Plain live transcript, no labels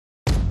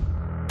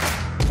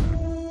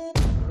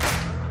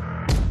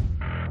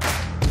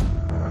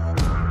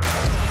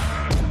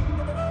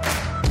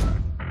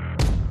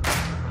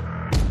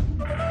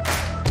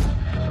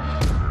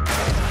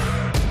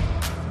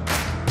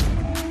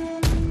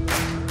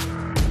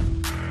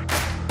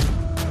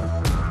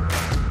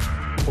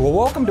Well,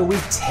 welcome to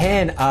week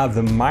 10 of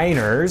The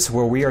Minors,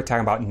 where we are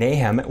talking about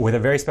Nahum with a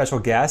very special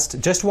guest.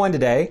 Just one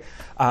today,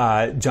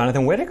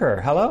 Jonathan Whitaker.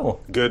 Hello.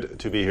 Good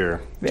to be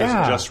here.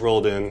 Yeah. Just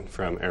rolled in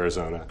from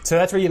Arizona. So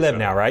that's where you live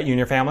now, right? You and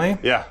your family?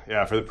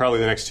 Yeah, for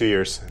probably the next 2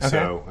 years. Okay.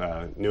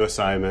 So, new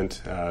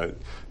assignment.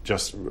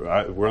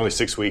 We're only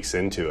 6 weeks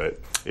into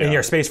it. Yeah. In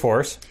your Space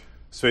Force?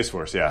 Space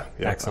Force, yeah.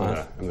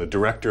 Excellent. I'm the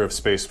director of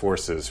Space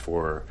Forces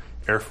for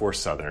Air Force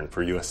Southern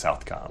for U.S.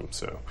 Southcom.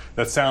 So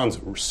that sounds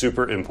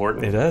super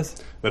important. It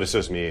is. But it's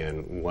just me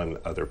and one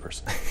other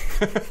person.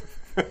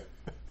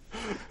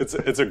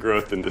 It's a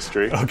growth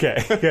industry.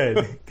 Okay,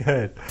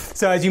 good.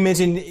 So as you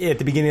mentioned at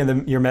the beginning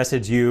of your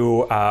message,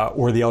 you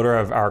were the elder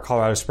of our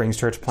Colorado Springs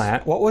church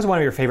plant. What was one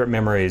of your favorite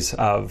memories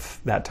of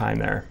that time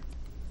there?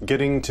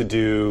 Getting to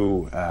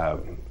do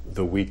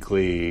the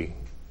weekly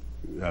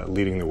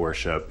leading the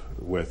worship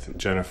with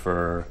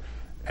Jennifer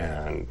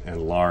and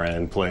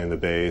Lauren playing the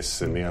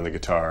bass and me on the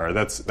guitar.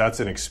 That's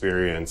an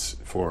experience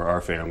for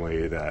our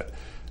family that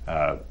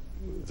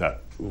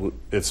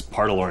it's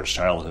part of Lauren's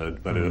childhood,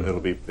 but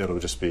it'll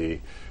just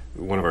be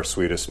one of our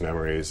sweetest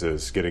memories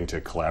is getting to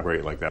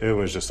collaborate like that. It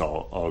was just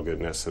all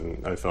goodness,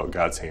 and I felt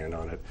God's hand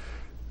on it.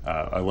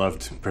 I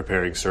loved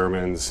preparing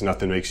sermons.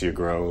 Nothing makes you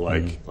grow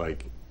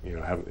like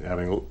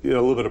having a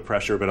little bit of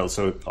pressure, but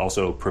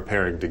also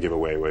preparing to give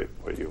away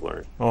what you've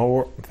learned.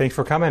 Well, thanks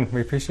for coming.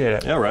 We appreciate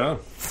it. Yeah, right on.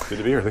 Good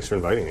to be here. Thanks for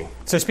inviting me.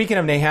 So speaking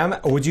of Nahum,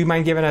 would you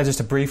mind giving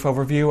just a brief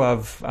overview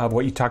of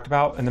what you talked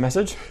about in the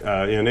message?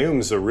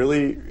 Nahum's a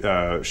really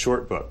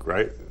short book,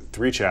 right?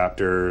 3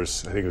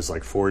 chapters. I think it was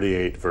like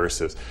 48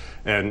 verses.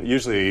 And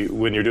usually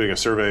when you're doing a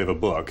survey of a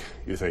book,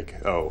 you think,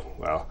 oh,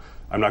 well,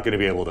 I'm not going to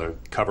be able to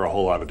cover a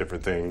whole lot of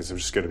different things. I'm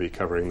just going to be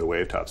covering the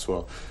wave tops.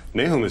 Well,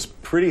 Nahum is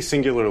pretty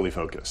singularly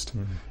focused.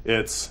 Mm-hmm.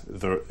 It's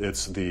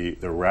the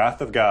wrath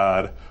of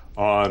God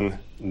on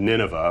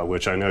Nineveh,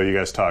 which I know you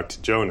guys talked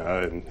to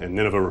Jonah, and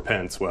Nineveh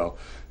repents. Well,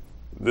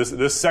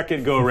 this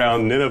second go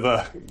around,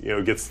 Nineveh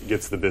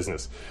gets the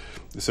business.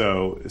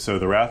 So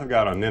the wrath of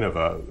God on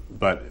Nineveh,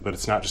 but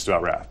it's not just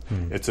about wrath.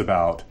 Mm-hmm. It's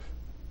about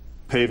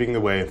paving the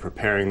way and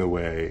preparing the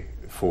way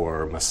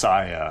for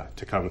Messiah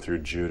to come through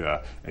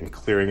Judah and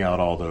clearing out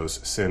all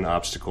those sin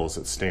obstacles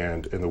that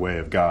stand in the way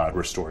of God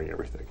restoring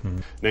everything. Mm-hmm.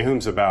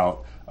 Nahum's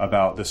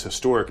about this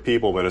historic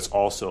people, but it's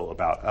also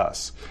about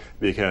us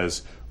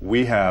because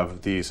we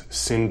have these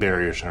sin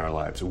barriers in our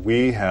lives.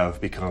 We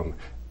have become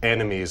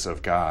enemies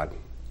of God,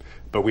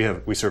 but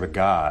we serve a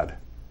God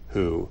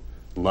who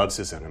loves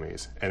his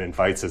enemies and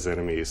invites his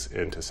enemies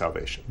into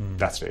salvation. Mm-hmm.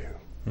 That's Nahum.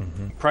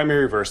 Mm-hmm.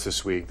 Primary verse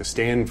this week, the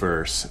stand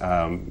verse,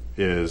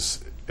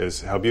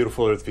 is how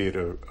beautiful are the feet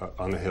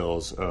on the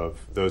hills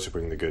of those who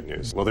bring the good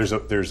news. Well,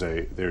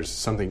 there's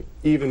something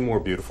even more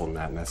beautiful than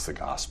that, and that's the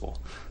gospel.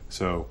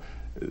 So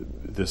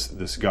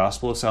this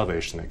gospel of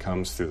salvation that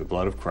comes through the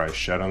blood of Christ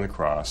shed on the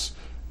cross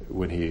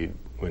when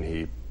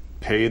he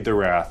paid the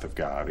wrath of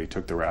God, he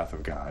took the wrath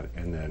of God,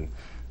 and then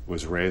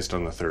was raised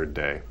on the third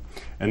day.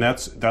 And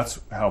that's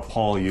how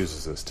Paul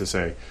uses this to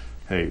say,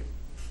 hey,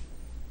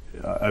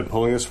 I'm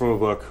pulling this from a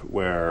book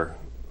where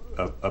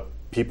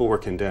people were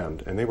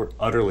condemned, and they were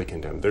utterly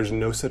condemned. There's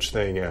no such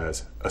thing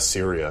as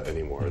Assyria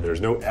anymore. Mm-hmm. There's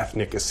no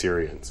ethnic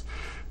Assyrians.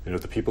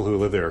 The people who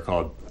live there are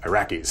called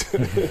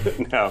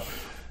Iraqis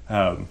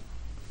now.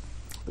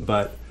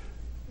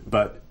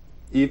 But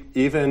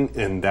even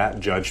in that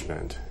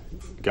judgment,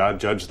 God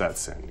judged that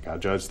sin. God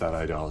judged that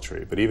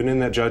idolatry. But even in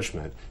that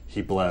judgment,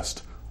 he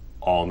blessed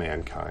all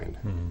mankind,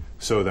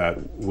 so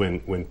that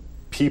when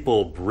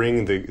people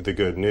bring the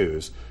good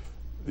news,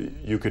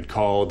 you could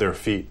call their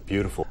feet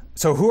beautiful.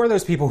 So who are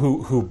those people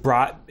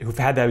who've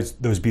had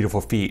those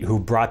beautiful feet, who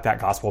brought that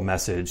gospel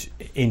message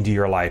into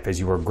your life as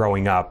you were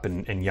growing up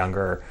and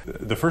younger?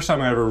 The first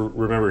time I ever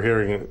remember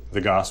hearing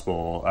the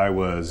gospel, I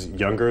was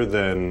younger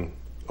than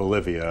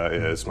Olivia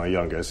is, my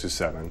youngest, who's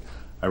 7.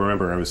 I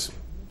remember I was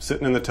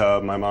sitting in the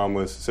tub, my mom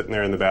was sitting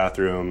there in the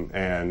bathroom,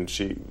 and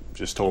she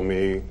just told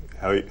me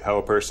how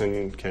a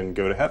person can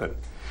go to heaven.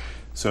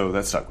 So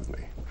that stuck with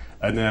me.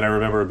 And then I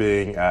remember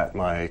being at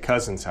my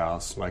cousin's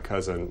house, my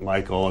cousin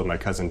Michael and my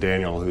cousin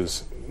Daniel,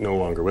 who's no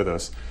longer with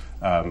us,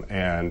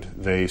 and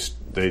they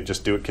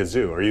just do what kids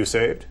do. Are you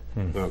saved?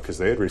 No, because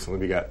they had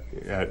recently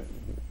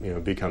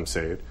become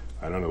saved.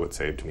 I don't know what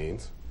saved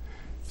means.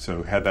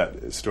 So had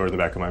that stored in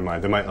the back of my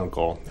mind. Then my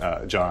uncle,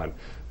 John,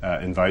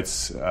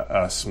 invites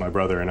us, my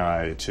brother and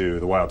I, to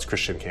the Wilds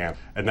Christian Camp,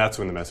 and that's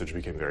when the message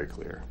became very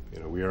clear.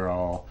 We are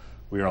all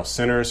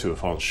sinners who have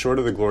fallen short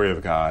of the glory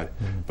of God,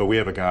 but we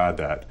have a God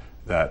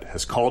that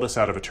has called us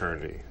out of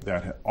eternity,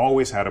 that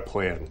always had a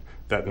plan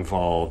that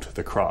involved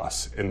the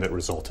cross and that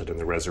resulted in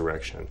the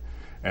resurrection.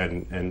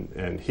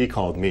 And he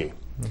called me,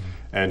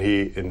 and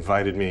he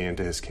invited me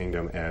into his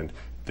kingdom, and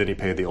then he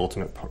paid the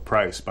ultimate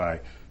price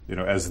by,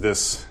 as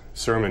this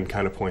sermon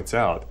kind of points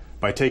out,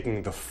 by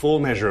taking the full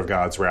measure of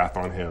God's wrath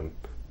on him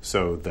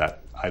so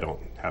that I don't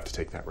have to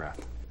take that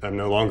wrath. I'm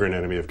no longer an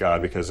enemy of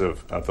God because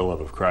of the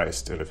love of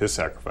Christ and of his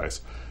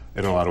sacrifice.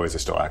 In a lot of ways, I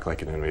still act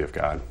like an enemy of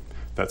God.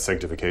 that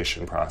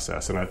sanctification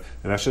process, and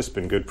that's just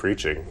been good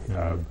preaching.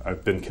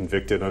 I've been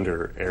convicted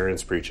under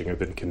Aaron's preaching. I've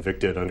been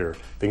convicted under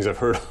things I've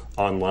heard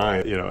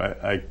online.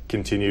 I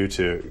continue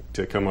to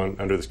come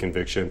under this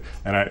conviction,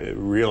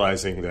 and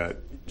realizing that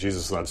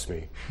Jesus loves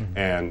me,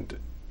 and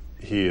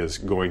He is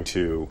going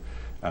to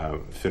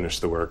finish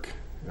the work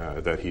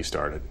that He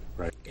started.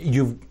 Right?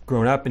 You've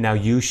grown up, and now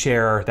you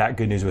share that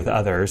good news with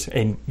others,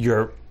 and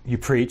you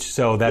preach.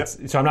 So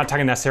so I'm not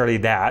talking necessarily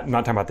that. I'm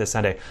not talking about this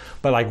Sunday,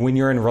 but like when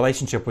you're in a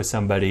relationship with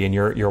somebody and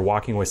you're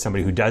walking with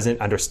somebody who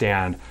doesn't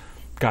understand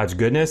God's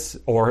goodness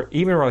or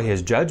even really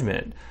His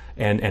judgment,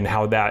 and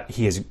how that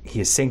He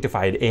is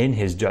sanctified in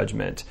His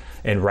judgment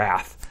and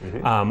wrath.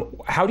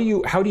 How do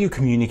you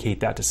communicate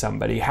that to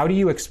somebody? How do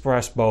you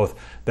express both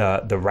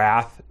the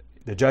wrath,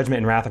 the judgment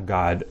and wrath of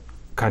God,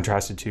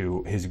 contrasted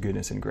to His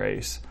goodness and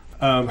grace?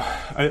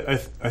 I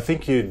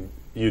think you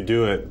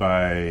do it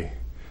by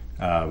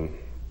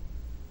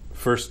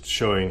first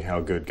showing how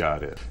good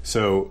God is.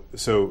 So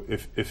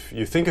if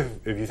you think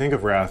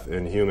of wrath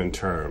in human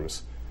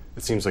terms,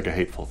 it seems like a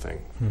hateful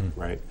thing,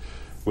 right?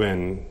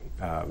 When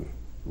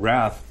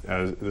wrath,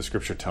 as the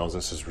Scripture tells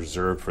us, is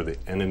reserved for the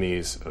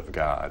enemies of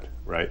God,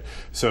 right?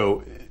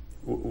 So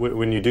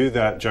when you do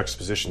that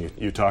juxtaposition,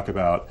 you talk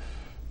about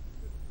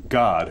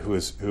God, who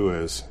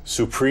is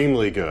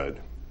supremely good,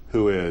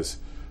 who is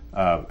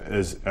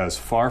as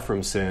far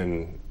from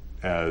sin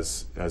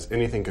as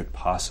anything could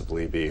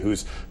possibly be,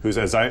 who's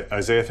as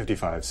Isaiah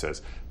 55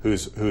 says,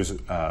 whose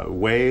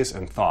ways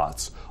and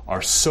thoughts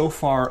are so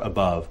far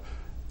above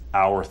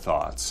our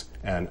thoughts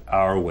and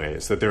our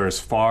ways that they're as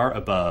far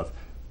above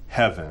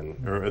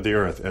heaven or the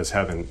earth as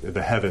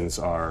the heavens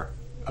are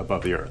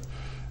above the earth.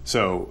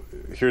 So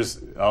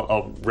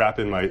I'll wrap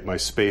in my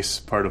space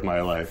part of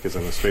my life because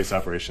I'm a space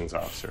operations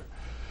officer.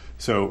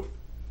 So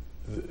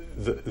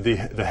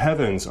the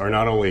heavens are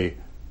not only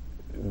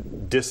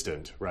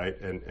distant, right,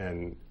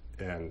 and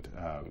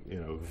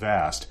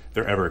vast,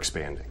 they're ever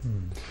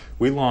expanding.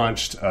 We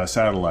launched a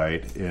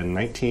satellite in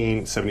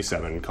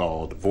 1977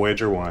 called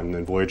Voyager 1,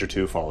 then Voyager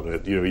 2 followed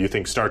it. You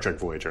think Star Trek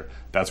Voyager,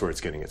 that's where it's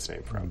getting its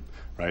name from,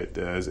 right?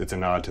 It's a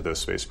nod to those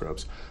space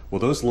probes. Well,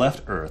 those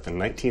left Earth in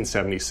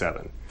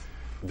 1977.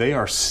 They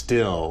are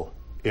still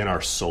in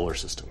our solar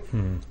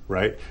system,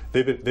 right?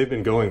 They've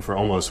been going for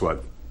almost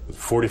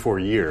 44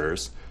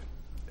 years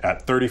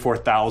at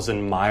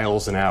 34,000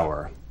 miles an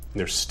hour. And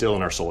they're still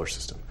in our solar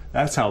system.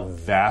 That's how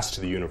vast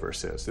the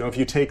universe is. If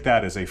you take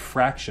that as a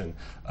fraction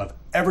of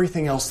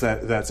everything else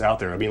that's out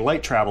there, I mean,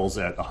 light travels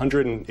at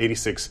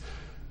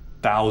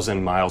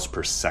 186,000 miles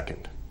per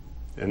second,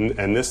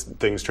 and this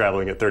thing's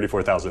traveling at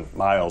 34,000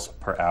 miles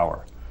per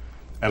hour.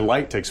 And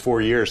light takes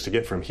 4 years to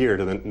get from here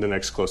to the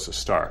next closest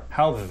star.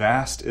 How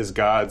vast is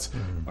God's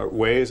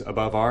ways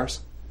above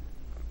ours?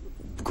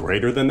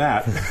 Greater than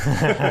that,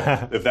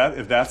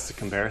 if that's the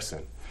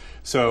comparison.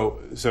 So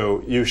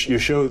you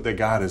show that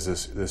God is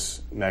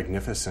this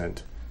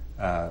magnificent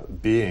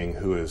being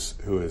who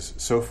is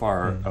so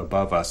far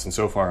above us and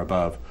so far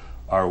above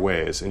our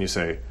ways, and you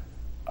say,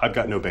 I've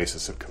got no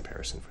basis of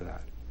comparison for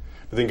that.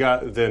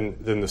 But then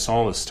the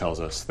psalmist tells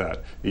us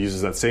that he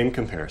uses that same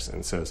comparison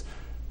and says,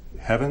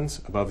 heavens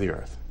above the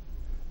earth.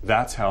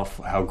 That's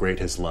how great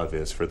His love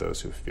is for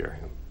those who fear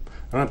Him.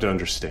 I don't have to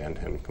understand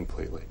Him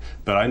completely,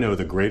 but I know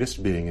the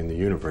greatest being in the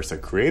universe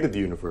that created the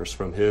universe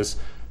from His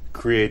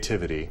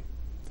creativity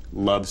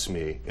loves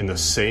me in the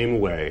same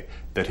way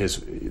that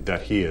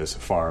He is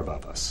far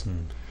above us.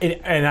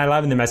 And I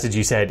love in the message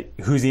you said,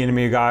 who's the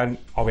enemy of God?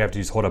 All we have to do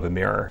is hold up a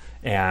mirror.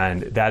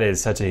 And that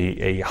is such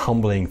a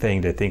humbling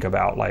thing to think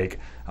about, like,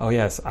 oh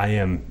yes, I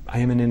am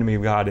an enemy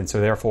of God, and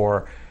so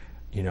therefore,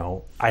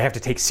 I have to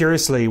take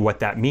seriously what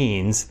that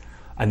means,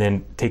 and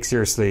then take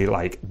seriously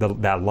like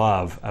that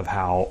love of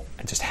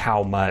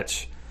how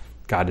much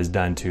God has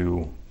done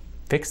to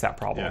fix that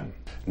problem.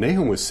 Yeah.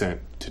 Nahum was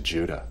sent to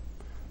Judah,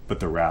 but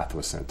the wrath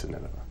was sent to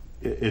Nineveh.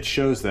 It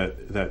shows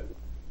that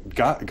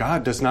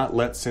God does not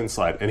let sin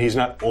slide, and He's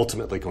not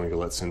ultimately going to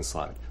let sin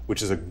slide,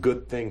 which is a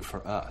good thing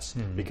for us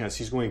because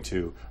He's going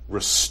to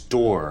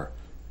restore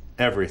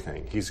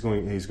everything. He's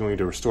going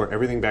to restore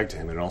everything back to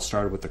Him, and it all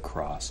started with the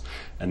cross,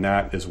 and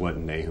that is what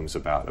Nahum's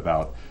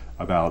about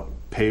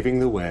paving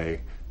the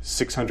way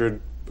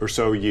 600 or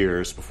so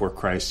years before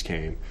Christ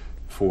came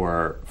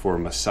for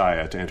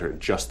Messiah to enter at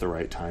just the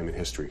right time in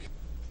history.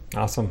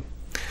 Awesome.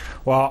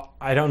 Well,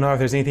 I don't know if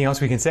there's anything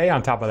else we can say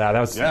on top of that.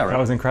 That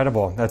was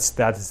incredible. That's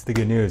the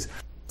good news.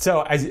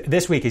 So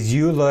this week, as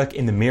you look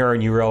in the mirror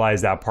and you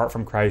realize that apart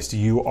from Christ,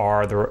 you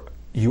are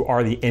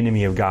the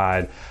enemy of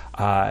God,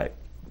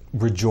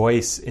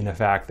 rejoice in the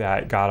fact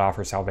that God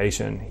offers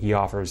salvation. He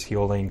offers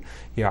healing.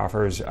 He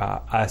offers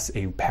us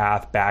a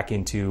path back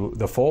into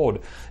the fold,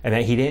 and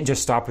that He didn't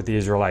just stop with the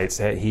Israelites.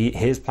 That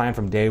His plan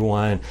from day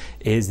one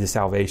is the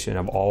salvation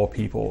of all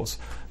peoples,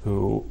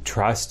 who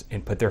trust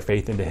and put their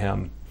faith into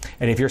him.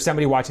 And if you're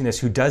somebody watching this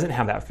who doesn't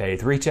have that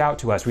faith, reach out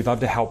to us. We'd love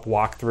to help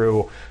walk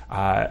through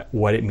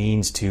what it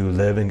means to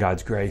live in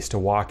God's grace, to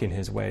walk in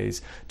his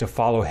ways, to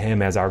follow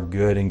him as our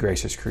good and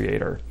gracious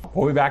creator.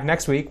 We'll be back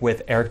next week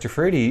with Eric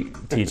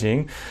Jafruti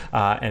teaching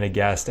and a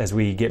guest as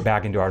we get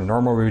back into our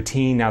normal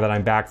routine now that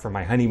I'm back from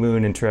my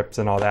honeymoon and trips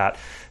and all that.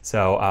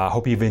 So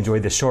hope you've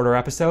enjoyed this shorter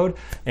episode,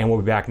 and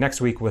we'll be back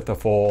next week with the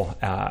full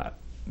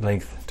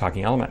length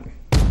Talking Element.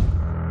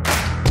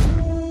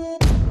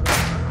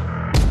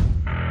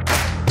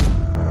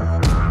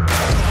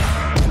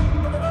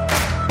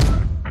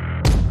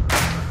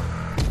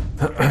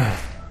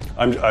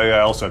 I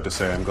also have to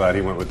say I'm glad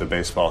he went with the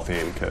baseball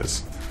theme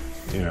because,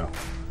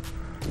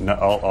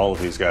 all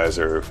of these guys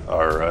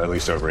are at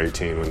least over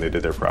 18 when they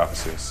did their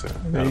prophecies. So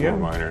There you go.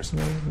 Minors.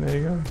 There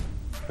you go.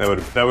 That would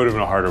have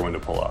been a harder one to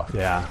pull off.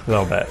 Yeah, a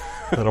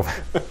little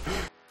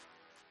bit.